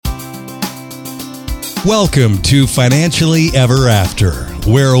Welcome to Financially Ever After,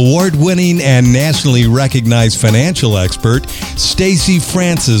 where award-winning and nationally recognized financial expert Stacey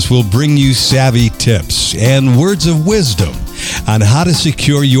Francis will bring you savvy tips and words of wisdom on how to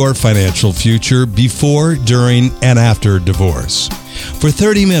secure your financial future before, during, and after divorce. For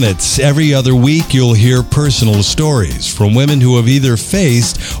 30 minutes every other week, you'll hear personal stories from women who have either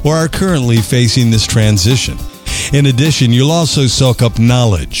faced or are currently facing this transition. In addition, you'll also soak up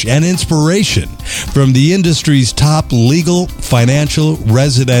knowledge and inspiration from the industry's top legal, financial,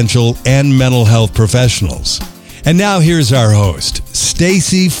 residential, and mental health professionals. And now here's our host,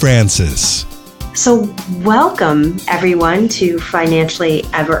 Stacey Francis. So welcome, everyone, to Financially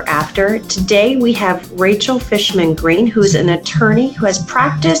Ever After. Today we have Rachel Fishman Green, who's an attorney who has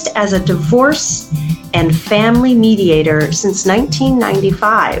practiced as a divorce and family mediator since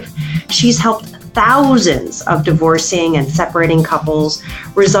 1995. She's helped thousands of divorcing and separating couples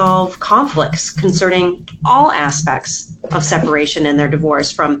resolve conflicts concerning all aspects of separation and their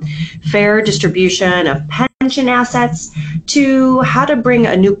divorce, from fair distribution of pension assets to how to bring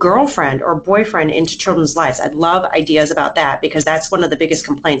a new girlfriend or boyfriend into children's lives. I'd love ideas about that because that's one of the biggest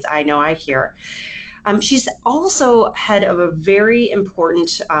complaints I know I hear. She's also head of a very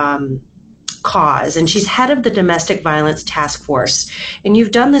important cause, and she's head of the Domestic Violence Task Force. And you've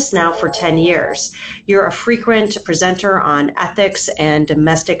done this now for 10 years. You're a frequent presenter on ethics and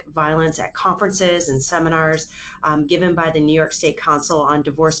domestic violence at conferences and seminars given by the New York State Council on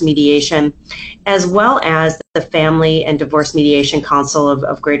Divorce Mediation, as well as the Family and Divorce Mediation Council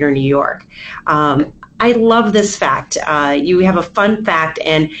of Greater New York. I love this fact. You have a fun fact,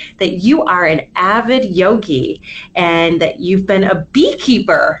 and that you are an avid yogi, and that you've been a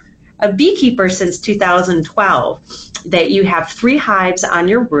beekeeper since 2012, that you have 3 hives on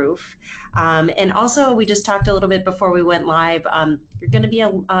your roof. And also, we just talked a little bit before we went live, you're going to be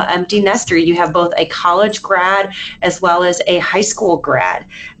an empty nester. You have both a college grad as well as a high school grad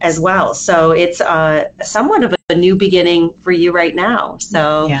as well. So it's somewhat of a new beginning for you right now.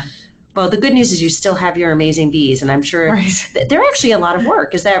 So. Yeah. Well, the good news is you still have your amazing bees, and I'm sure they're actually a lot of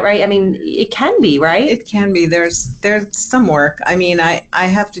work. Is that right? I mean, it can be, right? It can be. There's some work. I mean, I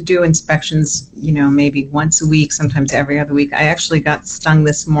have to do inspections, maybe once a week, sometimes every other week. I actually got stung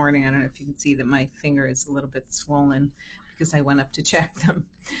this morning. I don't know if you can see that my finger is a little bit swollen because I went up to check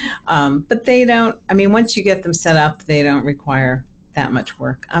them. But they don't, once you get them set up, they don't require that much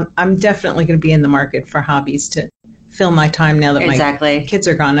work. I'm definitely going to be in the market for hobbies to fill my time now that my kids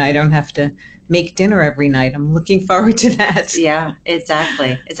are gone. I don't have to make dinner every night. I'm looking forward to that. Yeah,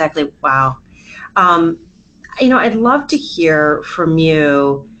 exactly. Wow. I'd love to hear from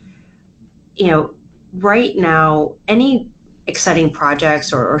you, right now, any exciting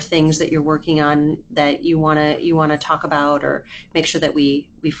projects or things that you're working on that you want to talk about or make sure that we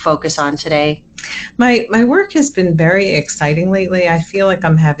focus on today? My work has been very exciting lately. I feel like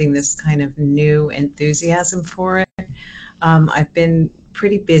I'm having this kind of new enthusiasm for it. I've been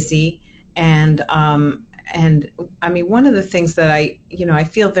pretty busy, and one of the things that I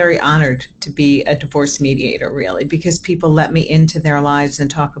feel very honored to be a divorce mediator, really, because people let me into their lives and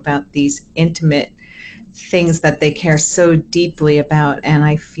talk about these intimate things that they care so deeply about, and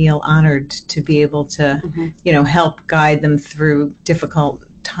I feel honored to be able to, help guide them through difficult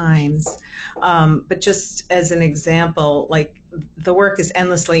times. But just as an example, like, the work is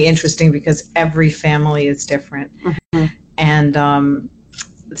endlessly interesting because every family is different. Mm-hmm. And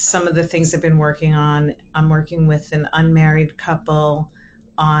some of the things I've been working on, I'm working with an unmarried couple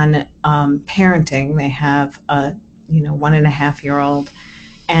on parenting. They have a 1.5-year-old,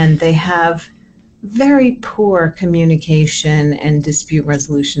 and they have very poor communication and dispute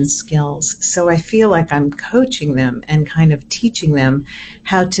resolution skills. So I feel like I'm coaching them and kind of teaching them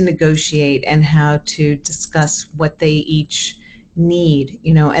how to negotiate and how to discuss what they each need,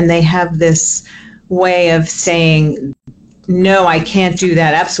 and they have this way of saying, no, I can't do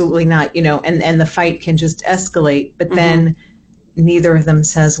that, absolutely not, and the fight can just escalate, but then neither of them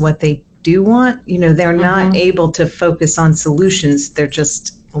says what they do want. They're not able to focus on solutions. They're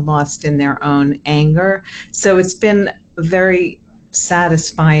just lost in their own anger. So it's been a very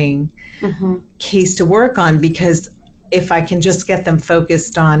satisfying case to work on, because if I can just get them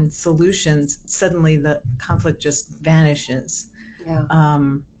focused on solutions, suddenly the conflict just vanishes. Yeah.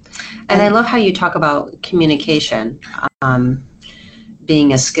 And I love how you talk about communication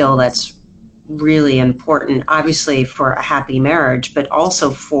being a skill that's really important, obviously for a happy marriage, but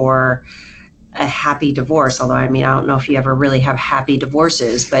also for a happy divorce. Although, I don't know if you ever really have happy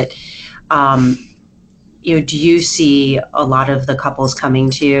divorces, but do you see a lot of the couples coming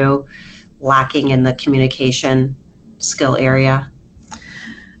to you lacking in the communication skill area?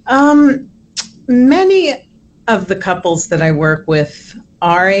 Many of the couples that I work with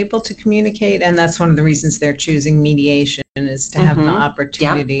are able to communicate, and that's one of the reasons they're choosing mediation, is to have the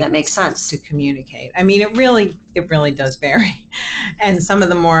opportunity that makes sense. to communicate. I mean, it really does vary. And some of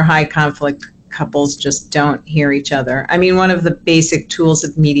the more high conflict couples just don't hear each other. I mean, one of the basic tools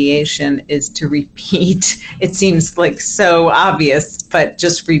of mediation is to repeat. It seems like so obvious, but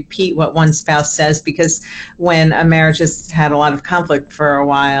just repeat what one spouse says, because when a marriage has had a lot of conflict for a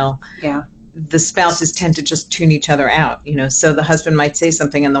while, the spouses tend to just tune each other out, so the husband might say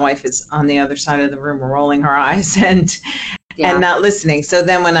something and the wife is on the other side of the room rolling her eyes and not listening. So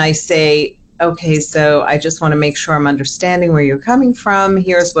then when I say, okay, so I just want to make sure I'm understanding where you're coming from.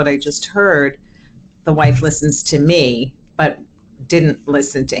 Here's what I just heard. The wife listens to me, but didn't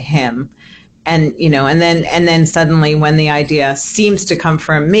listen to him. And, and then suddenly when the idea seems to come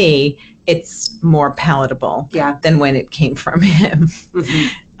from me, it's more palatable than when it came from him.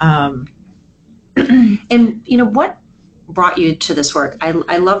 And, what brought you to this work?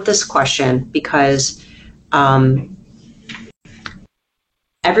 I love this question because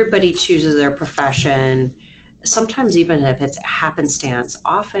everybody chooses their profession. Sometimes even if it's happenstance,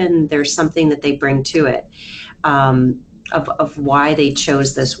 often there's something that they bring to it of why they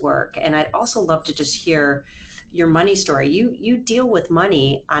chose this work. And I'd also love to just hear your money story. You deal with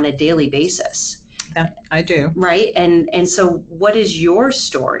money on a daily basis. Yeah, I do. Right? And so what is your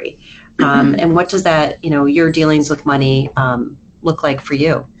story? And what does that, your dealings with money look like for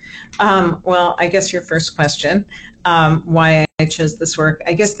you? Well, I guess your first question, why I chose this work,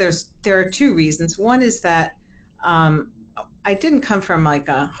 I guess there are two reasons. One is that I didn't come from like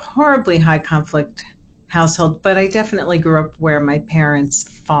a horribly high conflict household, but I definitely grew up where my parents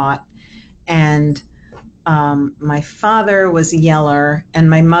fought, and my father was a yeller, and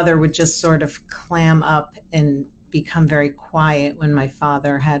my mother would just sort of clam up and become very quiet when my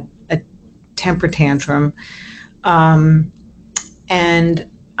father had a temper tantrum. And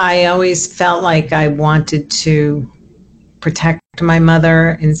I always felt like I wanted to protect my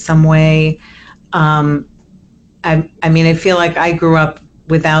mother in some way. I feel like I grew up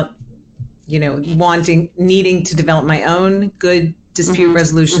without, needing to develop my own good dispute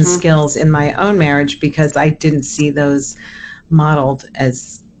resolution skills in my own marriage, because I didn't see those modeled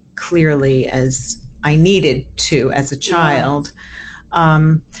as clearly as I needed to as a child.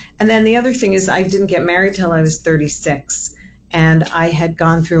 And then the other thing is I didn't get married till I was 36, and I had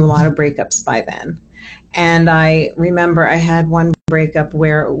gone through a lot of breakups by then. And I remember I had one breakup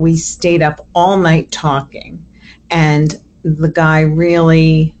where we stayed up all night talking, and the guy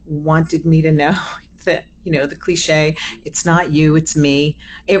really wanted me to know that, the cliche, it's not you, it's me.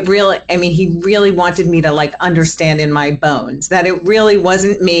 He really wanted me to understand in my bones that it really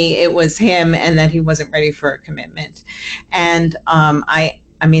wasn't me, it was him, and that he wasn't ready for a commitment. And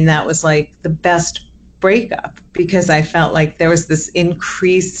that was like the best breakup, because I felt like there was this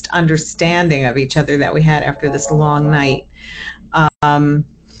increased understanding of each other that we had after this long night.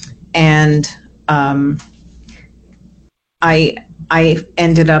 I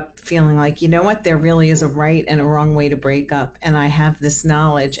ended up feeling like, there really is a right and a wrong way to break up, and I have this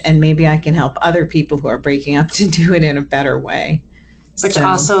knowledge, and maybe I can help other people who are breaking up to do it in a better way. Which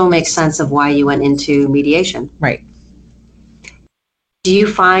also makes sense of why you went into mediation. Right. Do you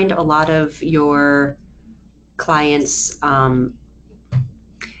find a lot of your clients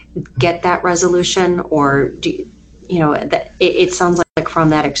get that resolution, or do it sounds like from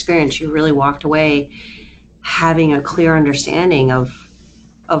that experience you really walked away having a clear understanding of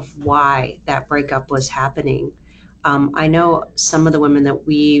why that breakup was happening? I know some of the women that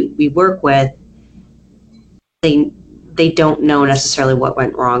we work with, they don't know necessarily what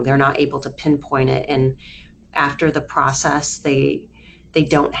went wrong. They're not able to pinpoint it, and after the process, they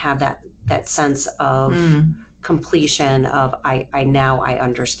don't have that sense of completion of I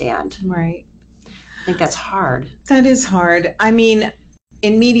understand. Right. I think that's hard. That is hard.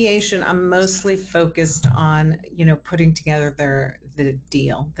 In mediation, I'm mostly focused on, putting together the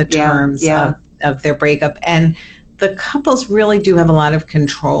deal, the terms of their breakup. And the couples really do have a lot of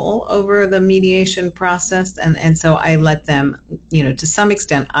control over the mediation process. And so I let them, to some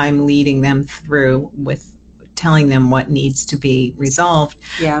extent, I'm leading them through with telling them what needs to be resolved.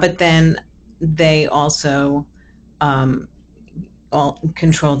 Yeah. But then they also all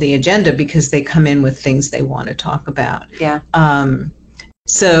control the agenda, because they come in with things they want to talk about. Yeah.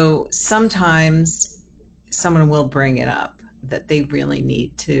 So sometimes someone will bring it up that they really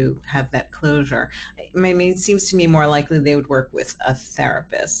need to have that closure. It seems to me more likely they would work with a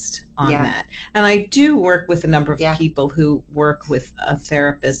therapist on that. And I do work with a number of people who work with a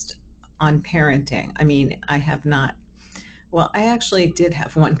therapist on parenting. I have not Well, I actually did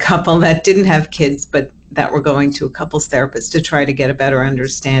have one couple that didn't have kids, but that were going to a couples therapist to try to get a better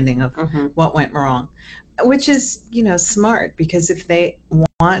understanding of what went wrong, which is, smart, because if they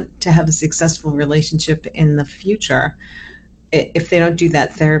want to have a successful relationship in the future, if they don't do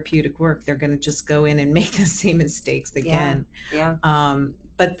that therapeutic work, they're going to just go in and make the same mistakes again. Yeah.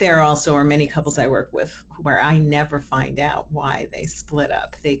 But there also are many couples I work with where I never find out why they split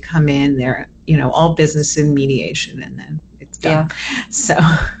up. They come in, they're, all business and mediation, and then it's done. Yeah. So.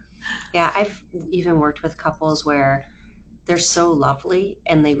 Yeah, I've even worked with couples where they're so lovely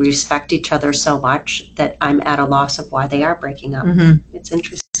and they respect each other so much that I'm at a loss of why they are breaking up. It's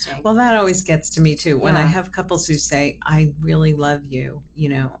interesting. Well, that always gets to me too. When I have couples who say, I really love you,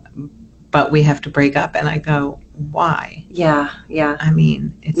 but we have to break up, and I go, why? Yeah. I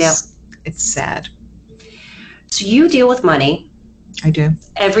mean, it's sad. So you deal with money. I do.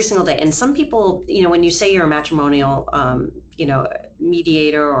 Every single day. And some people, when you say you're a matrimonial,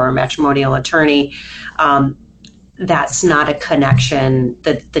 mediator or a matrimonial attorney, that's not a connection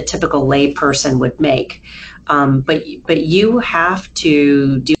that the typical lay person would make. But you have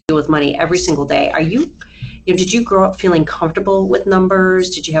to deal with money every single day. Are you, did you grow up feeling comfortable with numbers?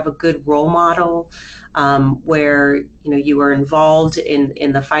 Did you have a good role model where, you were involved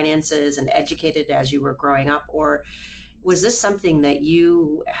in the finances and educated as you were growing up? Or was this something that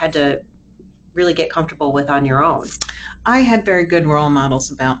you had to really get comfortable with on your own? I had very good role models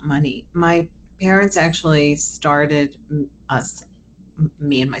about money. My parents actually started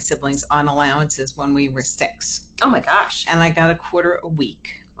me and my siblings, on allowances when we were 6. Oh my gosh. And I got a quarter a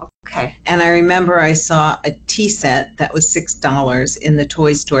week. Okay. And I remember I saw a tea set that was $6 in the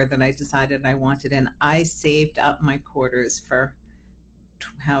toy store that I decided I wanted, and I saved up my quarters for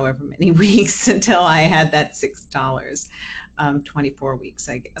however many weeks until I had that $6, 24 weeks,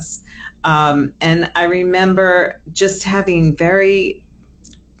 I guess. And I remember just having feeling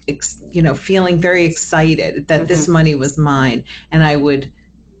very excited that this money was mine. And I would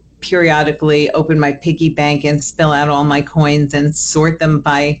periodically open my piggy bank and spill out all my coins and sort them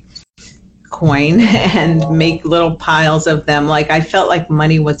by coin and make little piles of them. Like, I felt like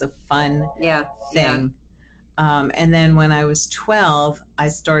money was a fun thing. And then when I was 12, I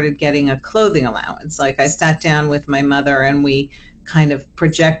started getting a clothing allowance. Like, I sat down with my mother and we kind of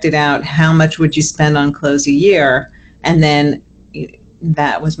projected out how much would you spend on clothes a year. And then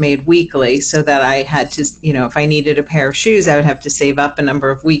that was made weekly, so that I had to, if I needed a pair of shoes, I would have to save up a number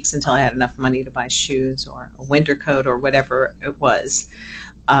of weeks until I had enough money to buy shoes or a winter coat or whatever it was.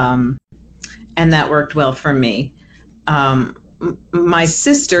 And that worked well for me. My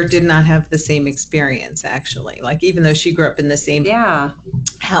sister did not have the same experience, actually. Like, even though she grew up in the same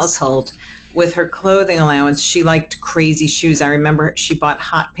household, with her clothing allowance, she liked crazy shoes. I remember she bought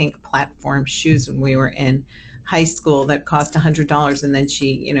hot pink platform shoes when we were in high school that cost $100, and then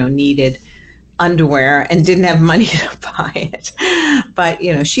she, needed underwear and didn't have money to buy it. But,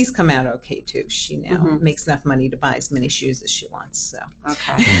 she's come out okay too. She now makes enough money to buy as many shoes as she wants. So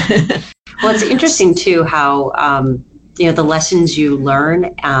okay. Well, it's interesting too how the lessons you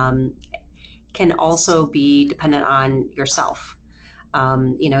learn can also be dependent on yourself.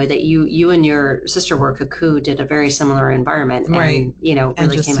 That you and your sister were cuckoo, did a very similar environment, right? And, really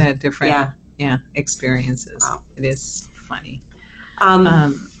and just had different experiences. Wow. It is funny.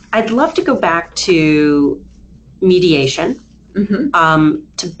 I'd love to go back to mediation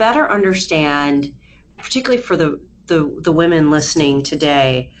to better understand, particularly for the women listening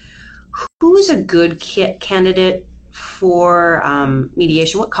today, who's a good candidate for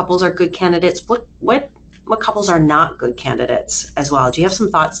mediation? What couples are good candidates? What couples are not good candidates as well? Do you have some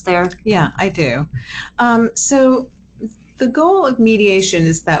thoughts there? Yeah, I do. So the goal of mediation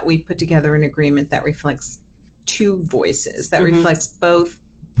is that we put together an agreement that reflects two voices, that reflects both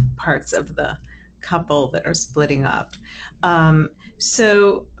parts of the couple that are splitting up.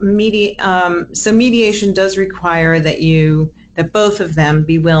 So mediation does require that both of them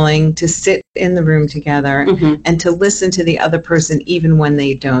be willing to sit in the room together and to listen to the other person even when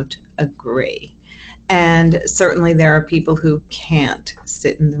they don't agree. And certainly there are people who can't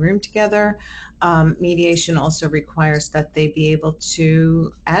sit in the room together. Mediation also requires that they be able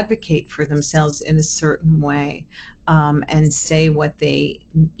to advocate for themselves in a certain way and say what they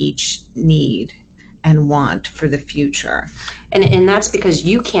each need and want for the future. And that's because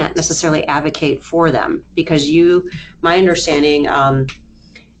you can't necessarily advocate for them, because my understanding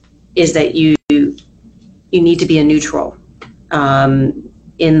is that you need to be a neutral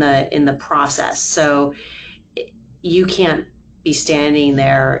in the process. So you can't be standing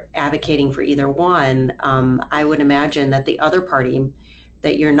there advocating for either one. I would imagine that the other party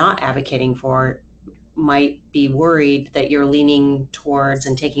that you're not advocating for might be worried that you're leaning towards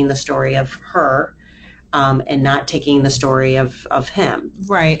and taking the story of her and not taking the story of him.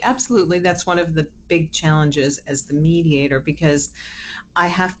 Right, absolutely. That's one of the big challenges as the mediator, because I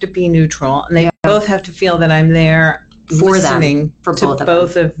have to be neutral, and they both have to feel that I'm there For listening them, for to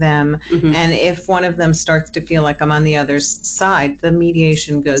both of them. And if one of them starts to feel like I'm on the other side, the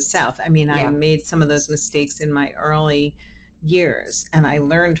mediation goes south. I mean, I made some of those mistakes in my early years, and I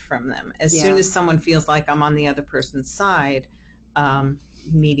learned from them. As soon as someone feels like I'm on the other person's side,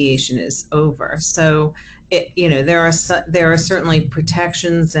 mediation is over. So, there are certainly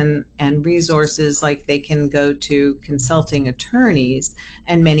protections and resources, like they can go to consulting attorneys,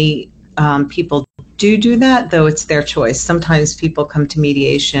 and many people do that, though it's their choice. Sometimes people come to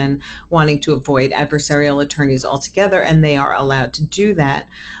mediation wanting to avoid adversarial attorneys altogether, and they are allowed to do that.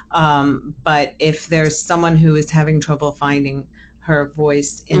 But if there's someone who is having trouble finding her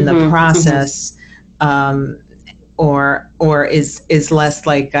voice in the process, or is less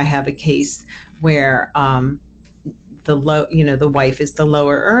like, I have a case where the wife is the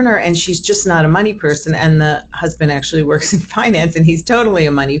lower earner, and she's just not a money person, and the husband actually works in finance, and he's totally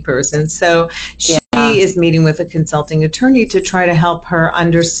a money person. So she is meeting with a consulting attorney to try to help her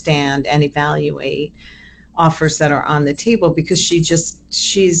understand and evaluate offers that are on the table, because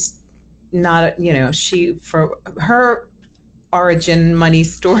she's not, for her origin money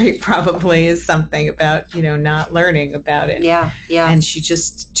story probably is something about, not learning about it. Yeah. And she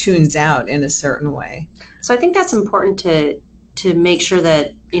just tunes out in a certain way. So I think that's important to make sure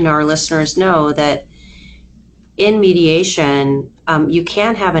that, our listeners know that in mediation, you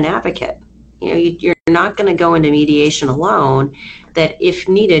can have an advocate. You're not going to go into mediation alone, that if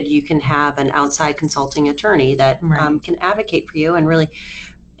needed, you can have an outside consulting attorney that can advocate for you and really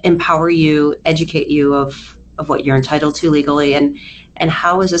empower you, educate you of what you're entitled to legally, and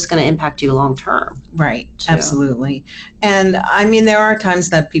how is this going to impact you long term. Right, too. Absolutely. And I mean, there are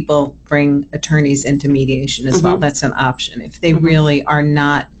times that people bring attorneys into mediation as well. That's an option if they really are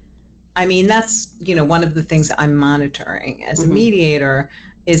not. I mean, that's, one of the things I'm monitoring as a mediator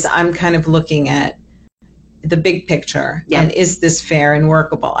is I'm kind of looking at the big picture, and is this fair and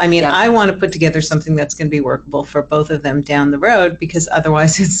workable? I mean, I want to put together something that's going to be workable for both of them down the road, because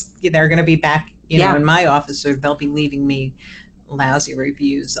otherwise they're going to be back, in my office, or they'll be leaving me lousy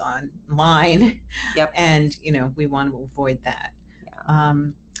reviews online. And, we want to avoid that.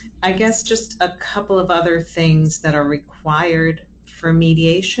 I guess just a couple of other things that are required for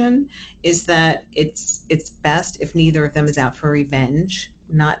mediation is that it's best if neither of them is out for revenge,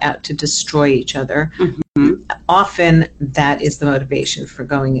 not out to destroy each other. Often that is the motivation for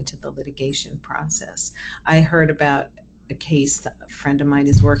going into the litigation process. I heard about a case that a friend of mine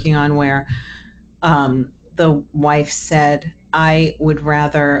is working on where the wife said, I would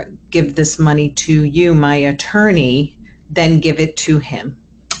rather give this money to you, my attorney, than give it to him.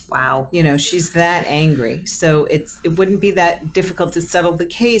 Wow. She's that angry. So it wouldn't be that difficult to settle the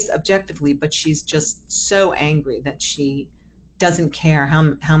case objectively, but she's just so angry that she doesn't care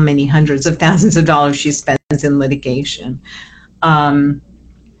how many hundreds of thousands of dollars she spends in litigation. And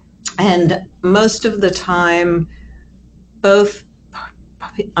most of the time, both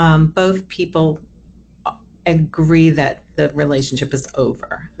people agree that the relationship is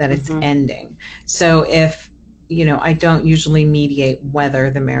over, that it's ending. So if, I don't usually mediate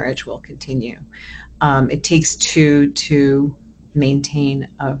whether the marriage will continue. It takes two to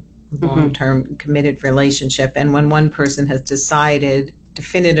maintain a long-term committed relationship. And when one person has decided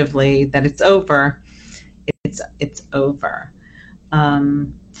definitively that it's over, it's over.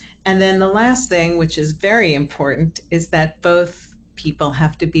 And then the last thing, which is very important, is that both people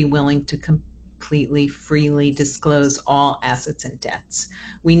have to be willing to completely, freely disclose all assets and debts.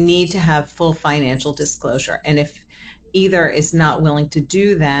 We need to have full financial disclosure. And if either is not willing to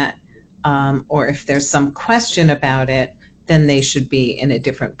do that, or if there's some question about it, then they should be in a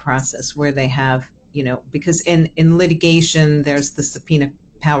different process where they have, because in litigation, there's the subpoena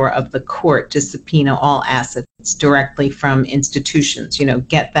power of the court to subpoena all assets directly from institutions.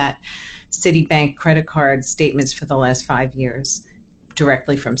 Get that Citibank credit card statements for the last 5 years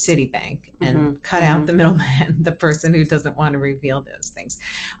directly from Citibank, and cut out the middleman, the person who doesn't want to reveal those things.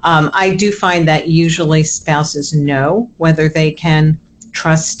 I do find that usually spouses know whether they can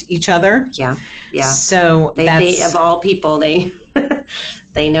trust each other. Yeah. So they of all people, they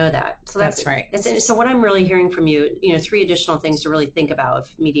know that. So that's right. So what I'm really hearing from you, 3 additional things to really think about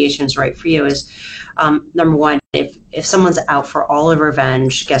if mediation is right for you is, number one, if someone's out for all of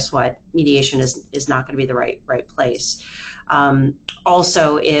revenge, guess what? Mediation is not going to be the right place.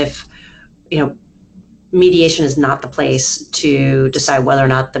 Also, if mediation is not the place to decide whether or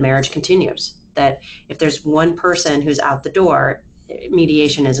not the marriage continues. that if there's one person who's out the door,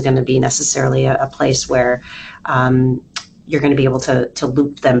 mediation isn't going to be necessarily a place where you're going to be able to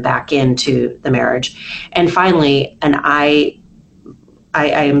loop them back into the marriage. And finally, and I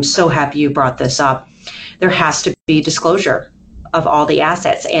am so happy you brought this up, there has to be disclosure of all the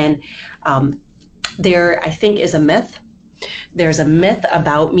assets. And there, I think, is a myth. There's a myth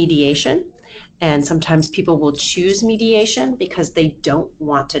about mediation. And sometimes people will choose mediation because they don't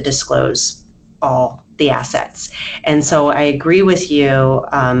want to disclose all the assets. And so I agree with you,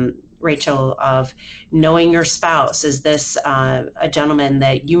 Rachel, of knowing your spouse. Is this a gentleman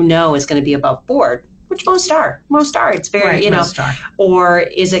that you know is going to be above board? Which most are. Most are. It's very, right, you know. Most are. Or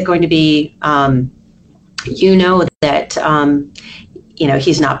is it going to be, that,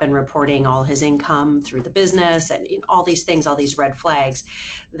 he's not been reporting all his income through the business and all these things, all these red flags,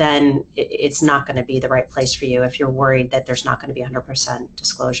 then it's not going to be the right place for you if you're worried that there's not going to be 100%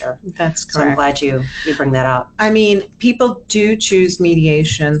 disclosure. That's correct. So I'm glad you bring that up. I mean, people do choose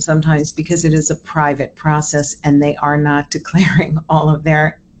mediation sometimes because it is a private process and they are not declaring all of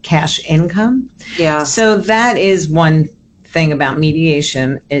their cash income. Yeah. So that is one thing about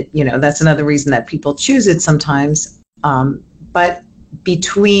mediation. That's another reason that people choose it sometimes. But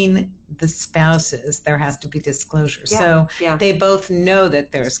between the spouses, there has to be disclosure. Yeah, so they both know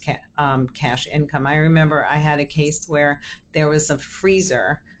that there's cash income. I remember I had a case where there was a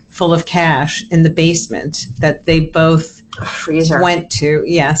freezer full of cash in the basement that they both went to.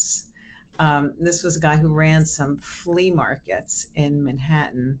 Yes. This was a guy who ran some flea markets in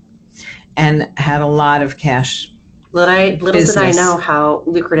Manhattan and had a lot of cash. Little did I know how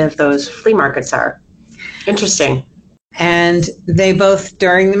lucrative those flea markets are. Interesting. And they both,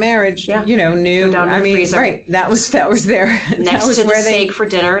 during the marriage, knew. I mean, right? That was their next that was to the where steak for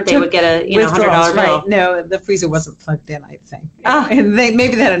dinner. They would get a $100 bill. Right? No, the freezer wasn't plugged in, I think. And they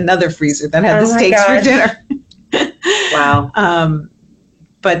had another freezer that had the steaks for dinner. Wow.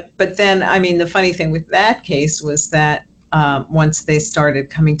 But then, I mean, the funny thing with that case was that once they started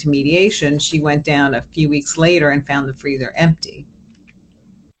coming to mediation, she went down a few weeks later and found the freezer empty.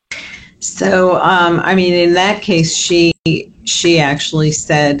 So, I mean, in that case, she actually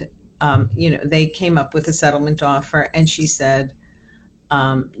said, they came up with a settlement offer, and she said,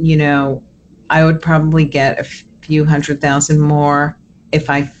 I would probably get a few $100,000 more if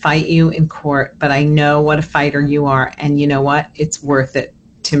I fight you in court, but I know what a fighter you are, and you know what? It's worth it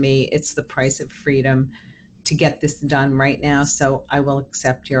to me. It's the price of freedom to get this done right now, so I will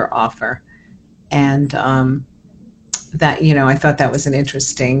accept your offer. And that, I thought that was an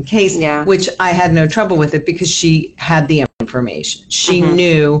interesting case, which I had no trouble with it because she had the information. She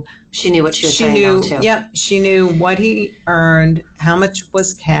knew. She knew what she was saying now, too. Yep. She knew what he earned, how much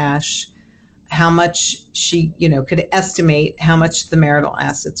was cash, how much she, could estimate how much the marital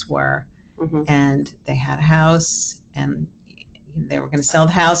assets were. And they had a house, and they were going to sell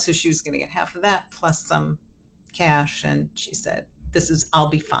the house, so she was going to get half of that plus some cash. And she said, I'll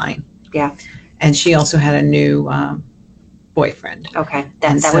be fine. Yeah. And she also had a new boyfriend. Okay.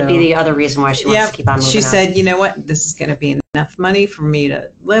 That would be the other reason why she wants to keep on moving She on. said, you know what, this is going to be enough money for me to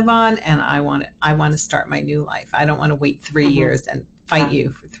live on, and I want to start my new life. I don't want to wait 3 years and fight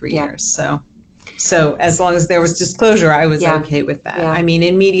you for 3 years. So as long as there was disclosure, I was okay with that. I mean,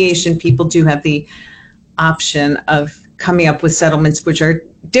 in mediation, people do have the option of coming up with settlements which are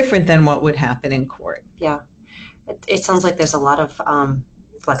different than what would happen in court. Yeah. It sounds like there's a lot of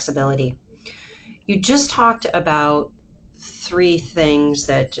flexibility. You just talked about 3 things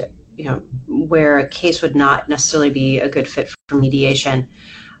that, where a case would not necessarily be a good fit for mediation.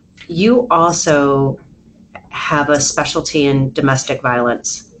 You also have a specialty in domestic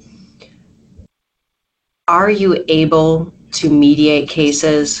violence. Are you able to mediate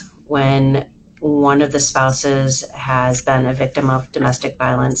cases when one of the spouses has been a victim of domestic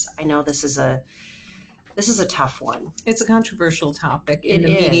violence? I know this is a tough one. It's a controversial topic in the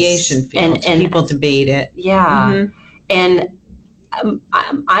mediation field. And people debate it. Yeah. And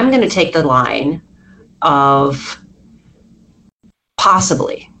I'm going to take the line of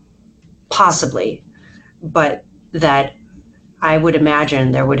possibly, but that I would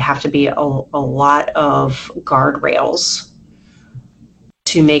imagine there would have to be a lot of guardrails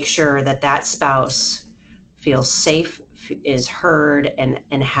to make sure that spouse feels safe, is heard,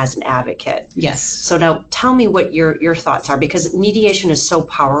 and has an advocate. Yes. So now tell me what your thoughts are, because mediation is so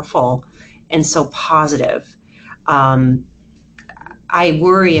powerful and so positive. I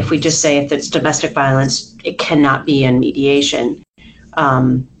worry if we just say if it's domestic violence, it cannot be in mediation.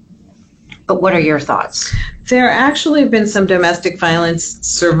 But But what are your thoughts? There actually have been some domestic violence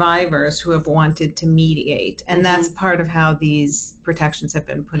survivors who have wanted to mediate, and that's part of how these protections have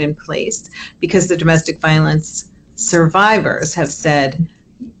been put in place, because the domestic violence survivors have said,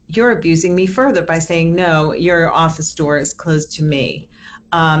 you're abusing me further by saying, no, your office door is closed to me.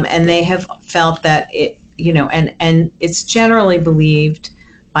 And they have felt that it, and it's generally believed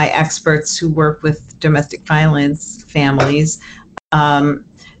by experts who work with domestic violence families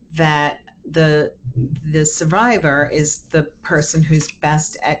that the survivor is the person who's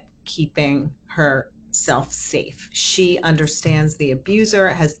best at keeping herself safe. She understands the abuser,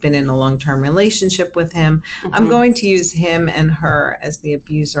 has been in a long-term relationship with him. I'm going to use him and her as the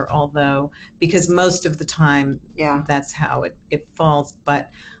abuser, although, because most of the time that's how it falls.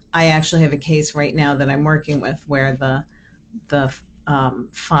 But I actually have a case right now that I'm working with where the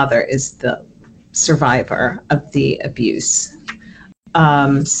father is the survivor of the abuse.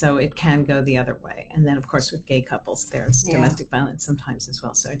 So it can go the other way. And then, of course, with gay couples, there's domestic violence sometimes as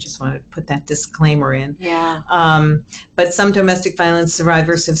well. So I just wanted to put that disclaimer in. But some domestic violence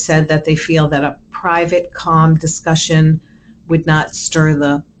survivors have said that they feel that a private, calm discussion would not stir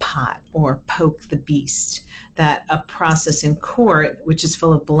the pot or poke the beast, that a process in court, which is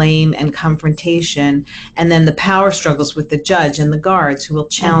full of blame and confrontation, and then the power struggles with the judge and the guards who will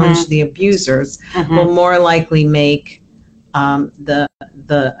challenge the abusers, will more likely make the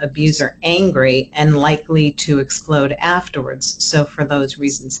abuser angry and likely to explode afterwards. So for those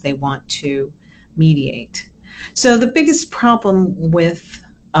reasons, they want to mediate. So the biggest problem with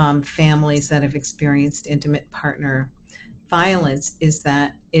families that have experienced intimate partner violence is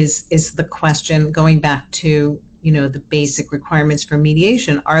the question, going back to the basic requirements for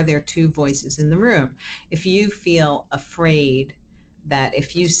mediation. Are there two voices in the room? If you feel afraid that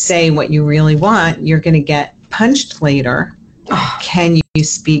if you say what you really want, you're going to get punched later, can you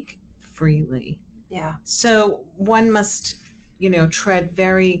speak freely? So one must, tread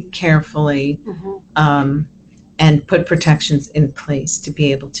very carefully and put protections in place to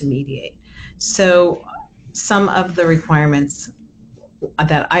be able to mediate. So some of the requirements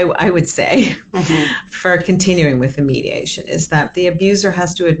that I would say for continuing with the mediation is that the abuser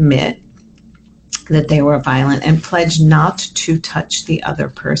has to admit that they were violent and pledge not to touch the other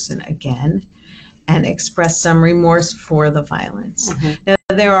person again, and express some remorse for the violence. Now,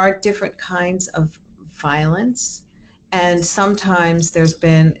 there are different kinds of violence, and sometimes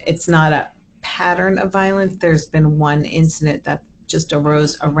it's not a pattern of violence. There's been one incident that just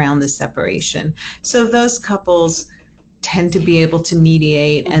arose around the separation. So those couples tend to be able to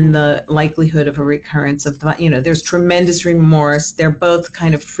mediate, and the likelihood of a recurrence of there's tremendous remorse. They're both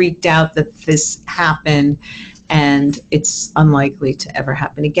kind of freaked out that this happened, and it's unlikely to ever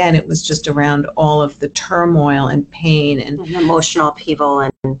happen again. It was just around all of the turmoil and pain and emotional upheaval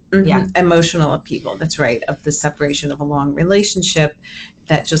and emotional upheaval. That's right, of the separation of a long relationship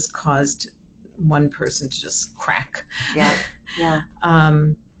that just caused one person to just crack.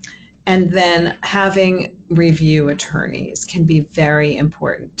 And then having review attorneys can be very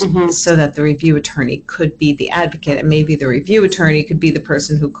important, so that the review attorney could be the advocate, and maybe the review attorney could be the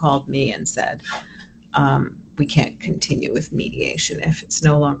person who called me and said, we can't continue with mediation if it's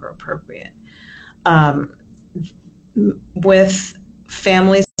no longer appropriate. With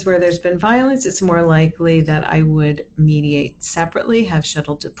families where there's been violence, it's more likely that I would mediate separately, have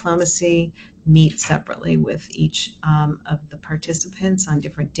shuttle diplomacy, meet separately with each of the participants on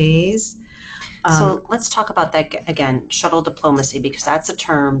different days. So let's talk about that again, shuttle diplomacy, because that's a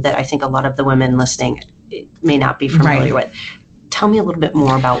term that I think a lot of the women listening may not be familiar with. Tell me a little bit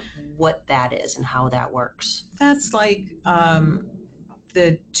more about what that is and how that works. That's like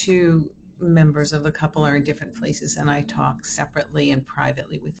the two members of the couple are in different places, and I talk separately and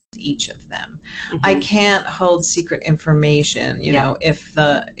privately with each of them. I can't hold secret information. If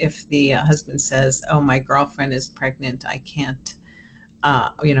the husband says, "Oh, my girlfriend is pregnant," I can't.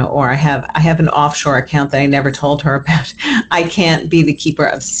 Or I have an offshore account that I never told her about. I can't be the keeper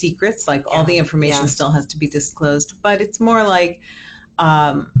of secrets. Like all the information still has to be disclosed. But it's more like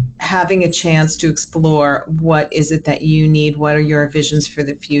having a chance to explore what is it that you need, what are your visions for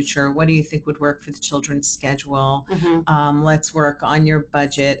the future, what do you think would work for the children's schedule. Let's work on your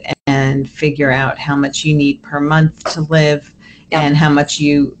budget and figure out how much you need per month to live, and how much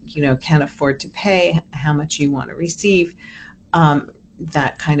you can afford to pay, how much you want to receive.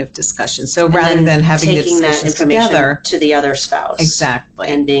 That kind of discussion. So rather than having taking the that information together to the other spouse, exactly,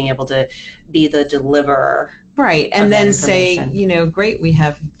 and being able to be the deliverer, right? And then say, great, we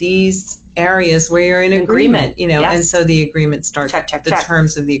have these areas where you're in agreement, and so the agreement starts. The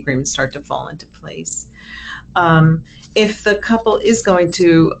terms of the agreement start to fall into place. If the couple is going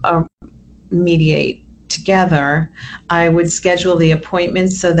to mediate together, I would schedule the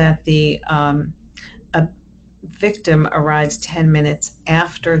appointment so that the victim arrives 10 minutes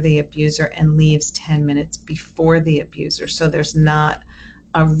after the abuser and leaves 10 minutes before the abuser. So there's not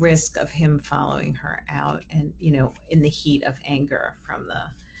a risk of him following her out and, in the heat of anger from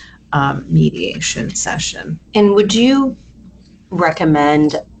the mediation session. And would you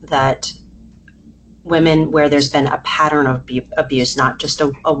recommend that women where there's been a pattern of abuse, not just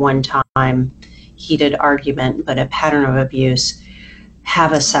a one-time heated argument, but a pattern of abuse,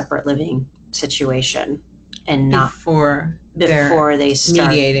 have a separate living situation and not before they start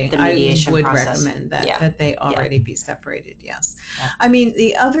mediating. The mediation I would process. Recommend that they already be separated. Yes. Yeah. I mean,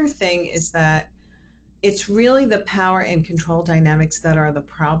 the other thing is that it's really the power and control dynamics that are the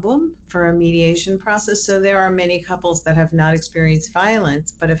problem for a mediation process. So there are many couples that have not experienced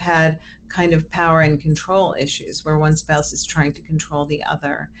violence, but have had kind of power and control issues where one spouse is trying to control the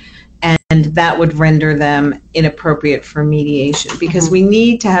other. And that would render them inappropriate for mediation, because we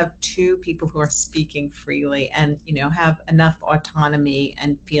need to have two people who are speaking freely and, have enough autonomy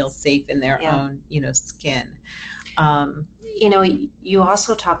and feel safe in their own, skin. You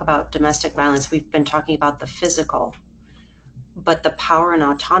also talk about domestic violence. We've been talking about the physical, but the power and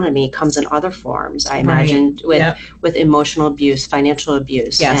autonomy comes in other forms, I imagine, with emotional abuse, financial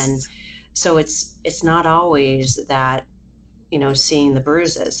abuse. Yes. And so it's not always that, seeing the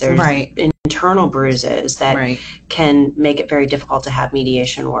bruises. There's internal bruises that can make it very difficult to have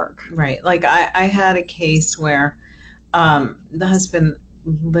mediation work. Right. Like I had a case where the husband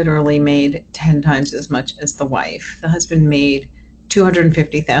literally made 10 times as much as the wife. The husband made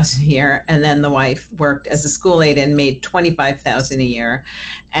 $250,000 a year, and then the wife worked as a school aide and made $25,000 a year.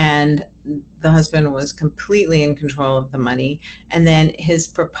 And the husband was completely in control of the money. And then his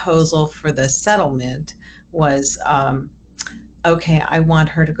proposal for the settlement was, okay, I want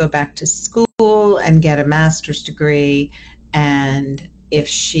her to go back to school and get a master's degree. And if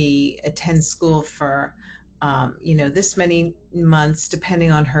she attends school for this many months, depending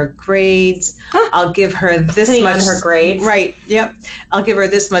on her grades, I'll give her this much. On her grades? Right, yep. I'll give her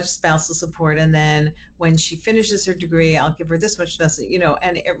this much spousal support. And then when she finishes her degree, I'll give her this much spousal,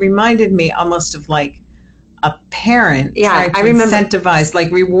 and it reminded me almost of like a parent trying to incentivize,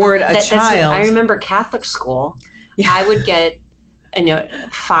 like reward a child. I remember Catholic school. Yeah. I would get,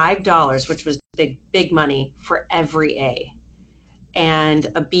 $5, which was big money for every A. And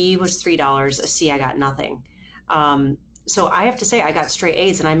a B was $3, a C I got nothing. So I have to say I got straight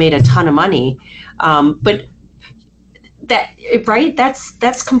A's and I made a ton of money. But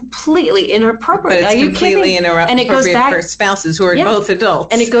that's completely inappropriate. But it's completely inappropriate for spouses who are both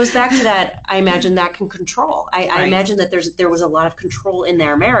adults. And it goes back to that. I imagine that can control. I imagine that there was a lot of control in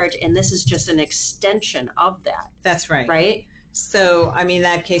their marriage, and this is just an extension of that. That's right. Right. So,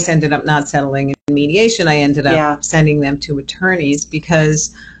 that case ended up not settling in mediation. I ended up sending them to attorneys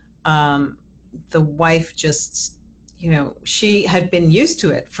because the wife just, she had been used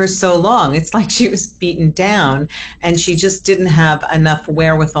to it for so long. It's like she was beaten down, and she just didn't have enough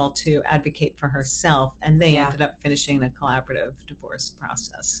wherewithal to advocate for herself. And they ended up finishing the collaborative divorce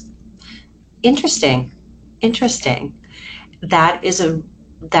process. Interesting.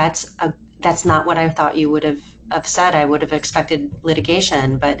 That's not what I thought you would have said. I would have expected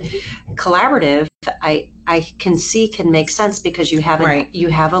litigation, but collaborative, I can make sense because you have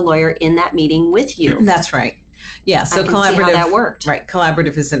a lawyer in that meeting with you. That's right. Yeah. So collaborative, see how that worked. Right.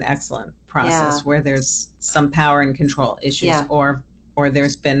 Collaborative is an excellent process where there's some power and control issues, or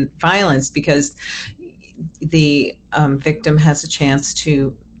there's been violence because the victim has a chance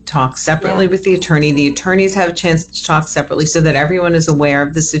to talk separately with the attorney. The attorneys have a chance to talk separately so that everyone is aware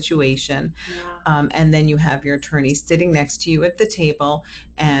of the situation. Yeah. And then you have your attorney sitting next to you at the table.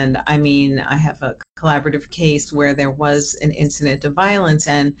 And I have a collaborative case where there was an incident of violence,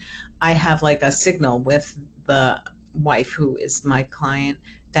 and I have like a signal with the wife who is my client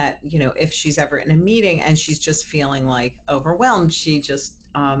that, if she's ever in a meeting and she's just feeling like overwhelmed, she just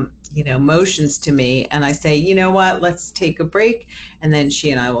motions to me, and I say, you know what, let's take a break. And then she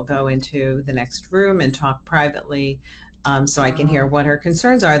and I will go into the next room and talk privately, so I can hear what her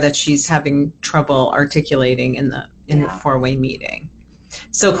concerns are that she's having trouble articulating in the four-way meeting.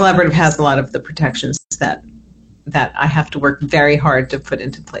 So collaborative has a lot of the protections that I have to work very hard to put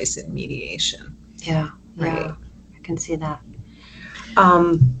into place in mediation. Yeah, right. I can see that.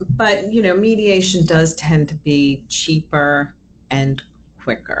 But mediation does tend to be cheaper and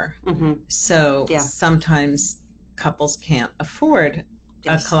quicker. Mm-hmm. So sometimes couples can't afford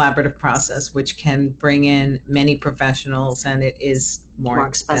a collaborative process, which can bring in many professionals, and it is more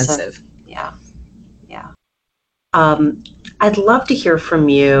expensive. Yeah. I'd love to hear from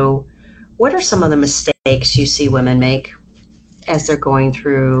you what are some of the mistakes you see women make as they're going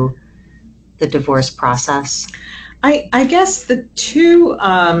through the divorce process? I guess the two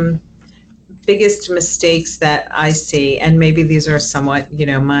biggest mistakes that I see, and maybe these are somewhat,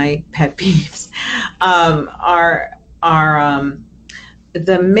 my pet peeves, are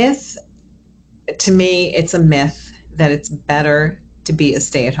the myth. To me, it's a myth that it's better to be a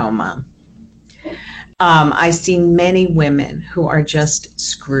stay-at-home mom. I see many women who are just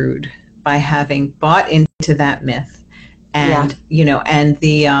screwed by having bought into that myth, and and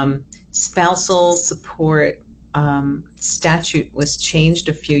the spousal support statute was changed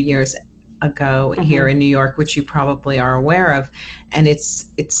a few years ago here in New York, which you probably are aware of, and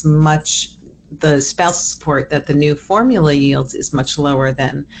it's much, the spousal support that the new formula yields is much lower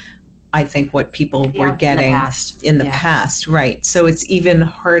than I think what people were getting in the past, right? So it's even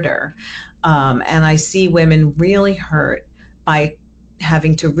harder, and I see women really hurt by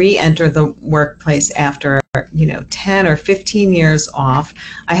having to re-enter the workplace after 10 or 15 years off.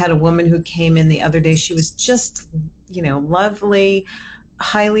 I had a woman who came in the other day. She was just lovely,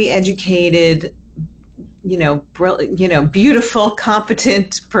 highly educated, brilliant, beautiful,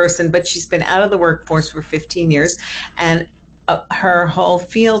 competent person, but she's been out of the workforce for 15 years, and her whole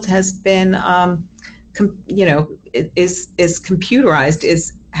field has been is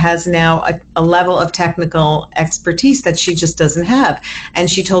computerized, has now a level of technical expertise that she just doesn't have. And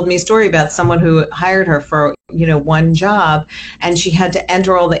she told me a story about someone who hired her for one job, and she had to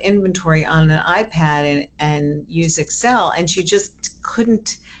enter all the inventory on an iPad and use Excel, and she just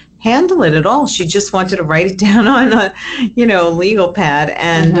couldn't handle it at all. She just wanted to write it down on a legal pad,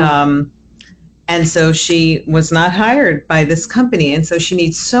 and so she was not hired by this company, and so she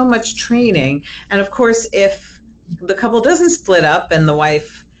needs so much training. And of course, if the couple doesn't split up and the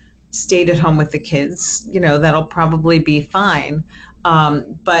wife stayed at home with the kids, that'll probably be fine.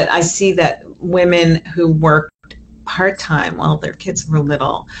 But I see that women who worked part-time while their kids were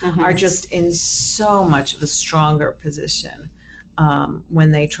little are just in so much of a stronger position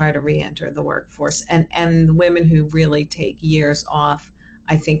when they try to re-enter the workforce. And women who really take years off,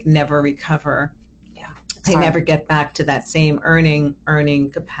 I think, never recover. They never get back to that same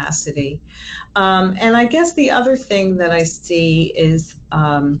earning capacity. And I guess the other thing that I see is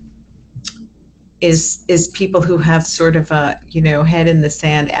people who have sort of a head in the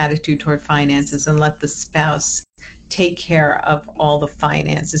sand attitude toward finances and let the spouse take care of all the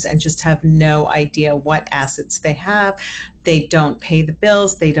finances and just have no idea what assets they have. They don't pay the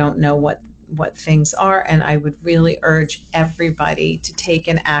bills. They don't know what things are. And I would really urge everybody to take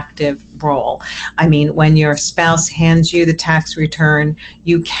an active role. I mean, when your spouse hands you the tax return,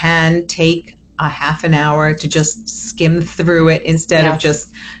 you can take a half an hour to just skim through it instead of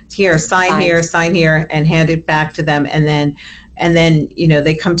just sign here, and hand it back to them. And then,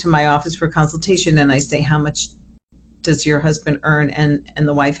 they come to my office for consultation, and I say, how much does your husband earn? And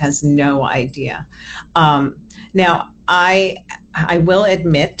the wife has no idea. Now, I will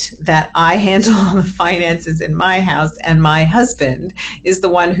admit that I handle all the finances in my house, and my husband is the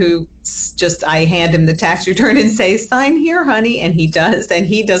one who I hand him the tax return and say, sign here, honey, and he does, and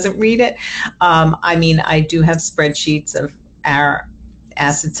he doesn't read it. I do have spreadsheets of our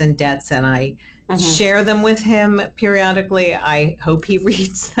assets and debts, and I share them with him periodically. I hope he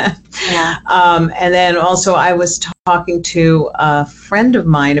reads them. Yeah. And then also I was talking to a friend of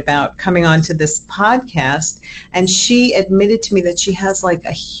mine about coming onto this podcast, and she admitted to me that she has like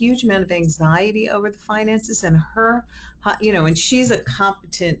a huge amount of anxiety over the finances, and her, and she's a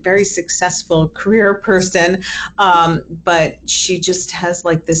competent, very successful career person, but she just has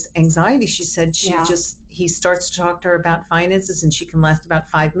like this anxiety. She said he starts to talk to her about finances, and she can last about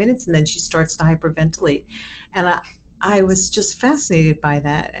 5 minutes, and then she starts to hyperventilate. And I was just fascinated by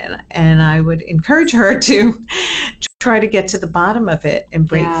that, and I would encourage her to try to get to the bottom of it and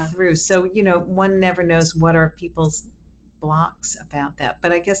break through. So, one never knows what are people's blocks about that.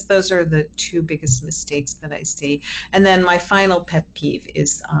 But I guess those are the two biggest mistakes that I see. And then my final pet peeve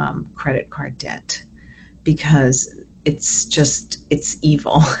is credit card debt, because it's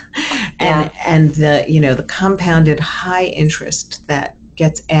evil. And the compounded high interest that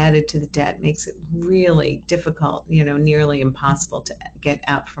gets added to the debt makes it really difficult, nearly impossible to get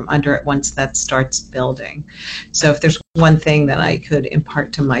out from under it once that starts building. So if there's one thing that I could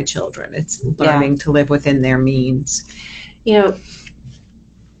impart to my children, it's learning to live within their means.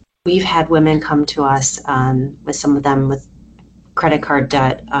 We've had women come to us, with some of them with credit card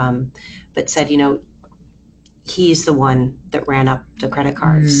debt, but said, he's the one that ran up the credit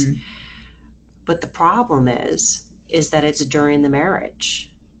cards. But the problem is that it's during the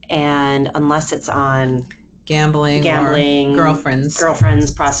marriage. And unless it's on gambling, or girlfriends,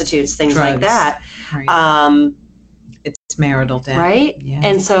 prostitutes, things drugs, like that. Right. It's marital debt. Right? Yeah.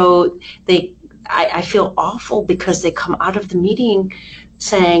 And so I feel awful because they come out of the meeting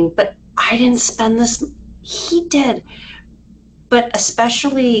saying, but I didn't spend this, he did. But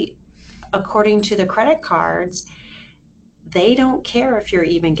especially according to the credit cards, they don't care if you're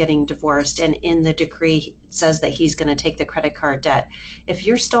even getting divorced, and in the decree it says that he's going to take the credit card debt. If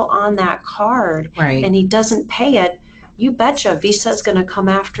you're still on that card, right, and he doesn't pay it, you betcha Visa's going to come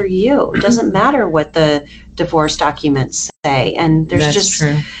after you. It doesn't matter what the divorce documents say. And there's That's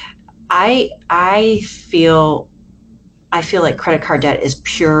true. I feel like credit card debt is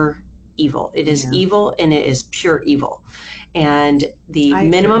pure evil. It is evil, and it is pure evil. And the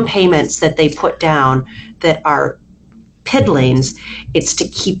minimum payments that they put down that are piddlings, it's to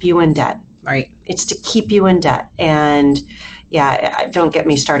keep you in debt. Right. It's to keep you in debt. And don't get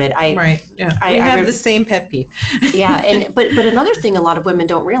me started. Right. Yeah. I have the same pet peeve. Yeah. But another thing a lot of women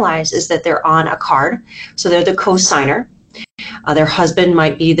don't realize is that they're on a card. So they're the co-signer. Their husband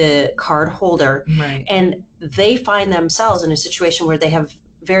might be the card holder. Right. And they find themselves in a situation where they have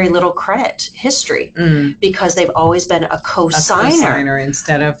very little credit history because they've always been a co-signer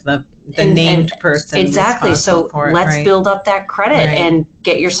instead of the named person. Exactly. So let's build up that credit and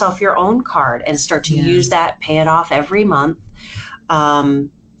get yourself your own card and start to use that, pay it off every month. We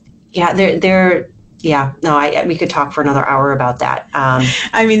could talk for another hour about that.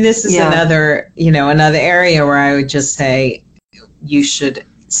 I mean, this is another area where I would just say you should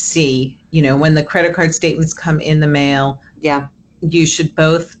see, when the credit card statements come in the mail. Yeah. You should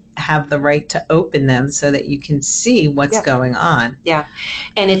both have the right to open them so that you can see what's going on. Yeah.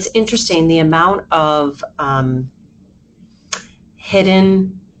 And it's interesting, the amount of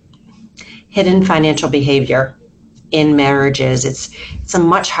hidden financial behavior in marriages. It's a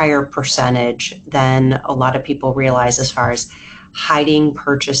much higher percentage than a lot of people realize, as far as hiding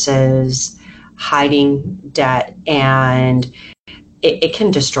purchases, hiding debt, and it can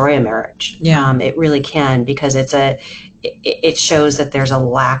destroy a marriage. Yeah. It really can, because it shows that there's a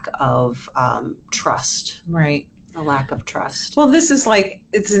lack of trust. Right. A lack of trust. Well, this is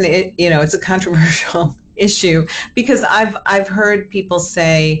it's a controversial issue, because I've heard people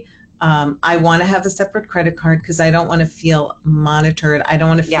say, I want to have a separate credit card because I don't want to feel monitored. I don't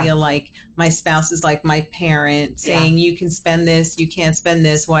want to feel like my spouse is like my parent saying, you can spend this, you can't spend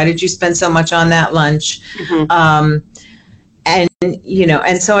this. Why did you spend so much on that lunch? Mm-hmm.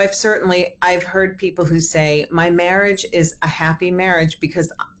 And so I've heard people who say my marriage is a happy marriage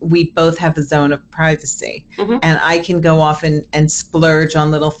because we both have a zone of privacy, and I can go off and splurge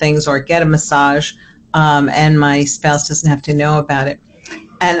on little things or get a massage, and my spouse doesn't have to know about it.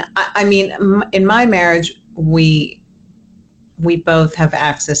 And I mean, in my marriage, we both have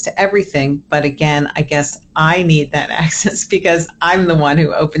access to everything. But again, I guess I need that access because I'm the one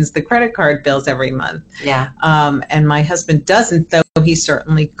who opens the credit card bills every month. Yeah. And my husband doesn't, though he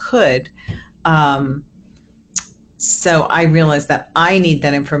certainly could. So I realize that I need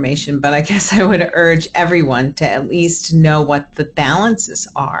that information, but I guess I would urge everyone to at least know what the balances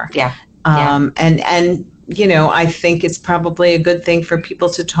are. Yeah. And I think it's probably a good thing for people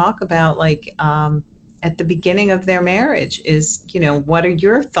to talk about, like, at the beginning of their marriage is, what are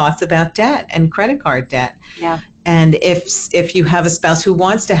your thoughts about debt and credit card debt? Yeah. And if you have a spouse who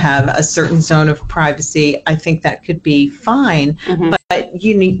wants to have a certain zone of privacy, I think that could be fine. Mm-hmm. But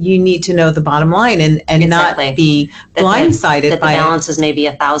you need to know the bottom line and not be blindsided that by the balance is maybe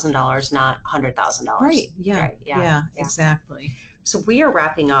 $1,000, not $100,000. Right. Yeah. Right. Yeah. Exactly. So we are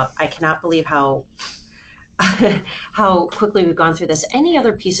wrapping up. I cannot believe how quickly we've gone through this. Any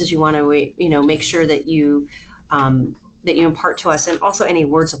other pieces you want to, make sure that you impart to us, and also any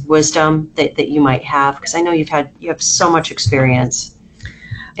words of wisdom that you might have, because I know you have so much experience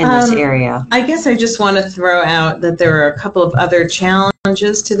in this area. I guess I just want to throw out that there are a couple of other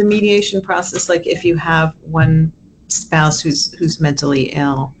challenges to the mediation process. Like if you have one spouse who's mentally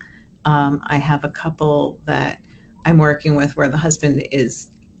ill, I have a couple that I'm working with where the husband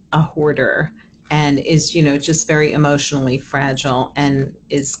is a hoarder and is, just very emotionally fragile and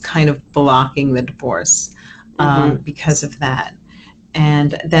is kind of blocking the divorce because of that.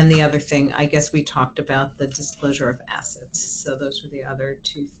 And then the other thing, I guess we talked about the disclosure of assets. So those were the other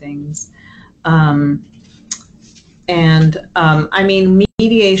two things.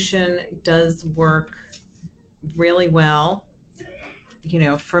 Mediation does work really well,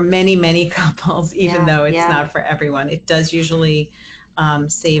 for many, many couples, even though it's not for everyone. It does usually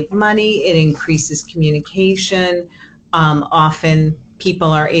save money. It increases communication. Often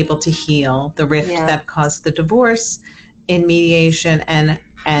people are able to heal the rift that caused the divorce in mediation. And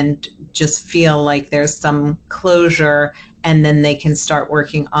and just feel like there's some closure, and then they can start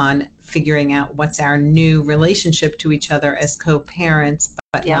working on figuring out what's our new relationship to each other as co-parents,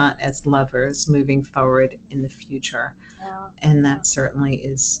 but not as lovers moving forward in the future. Yeah. And that certainly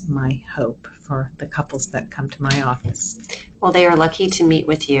is my hope for the couples that come to my office. Well, they are lucky to meet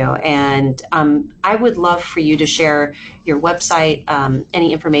with you. And I would love for you to share your website,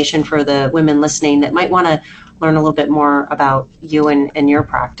 any information for the women listening that might want to learn a little bit more about you and your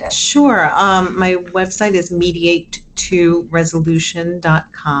practice. Sure. My website is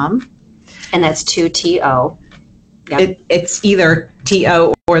mediate2resolution.com. And that's 2TO. Yep. It's either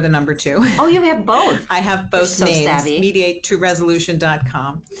TO or the number 2. Oh, you have both. I have both names. Savvy.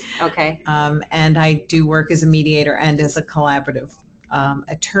 Mediate2resolution.com. Okay. And I do work as a mediator and as a collaborative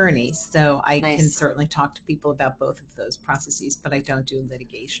attorney. So I can certainly talk to people about both of those processes, but I don't do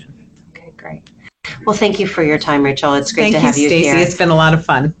litigation. Okay, great. Well, thank you for your time, Rachel. It's great to have you Stacey. here. It's been a lot of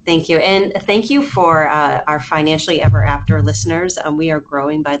fun. Thank you. And thank you for our Financially Ever After listeners. We are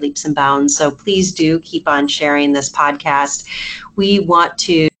growing by leaps and bounds. So please do keep on sharing this podcast. We want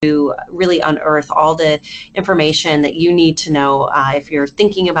to really unearth all the information that you need to know if you're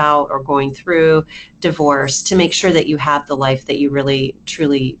thinking about or going through divorce, to make sure that you have the life that you really,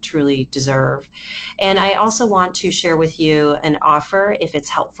 truly, truly deserve. And I also want to share with you an offer if it's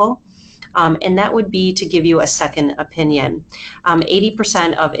helpful. And that would be to give you a second opinion.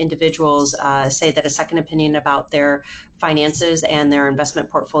 80% of individuals say that a second opinion about their finances and their investment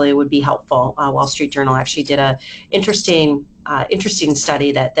portfolio would be helpful. Wall Street Journal actually did a interesting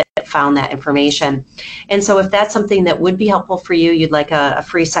study that found that information. And so if that's something that would be helpful for you, you'd like a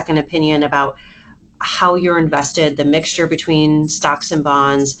free second opinion about how you're invested, the mixture between stocks and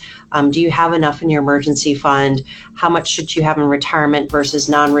bonds. Do you have enough in your emergency fund? How much should you have in retirement versus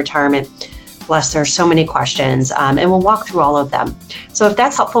non-retirement? Bless, there are so many questions, and we'll walk through all of them. So if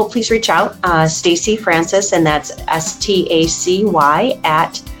that's helpful, please reach out. Stacey Francis, and that's STACY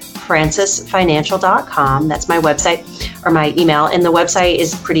at francisfinancial.com. That's my website or my email. And the website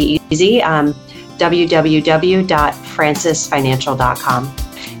is pretty easy, www.francisfinancial.com.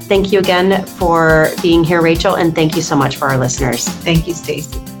 Thank you again for being here, Rachel, and thank you so much for our listeners. Thank you,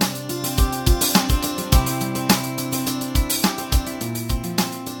 Stacey.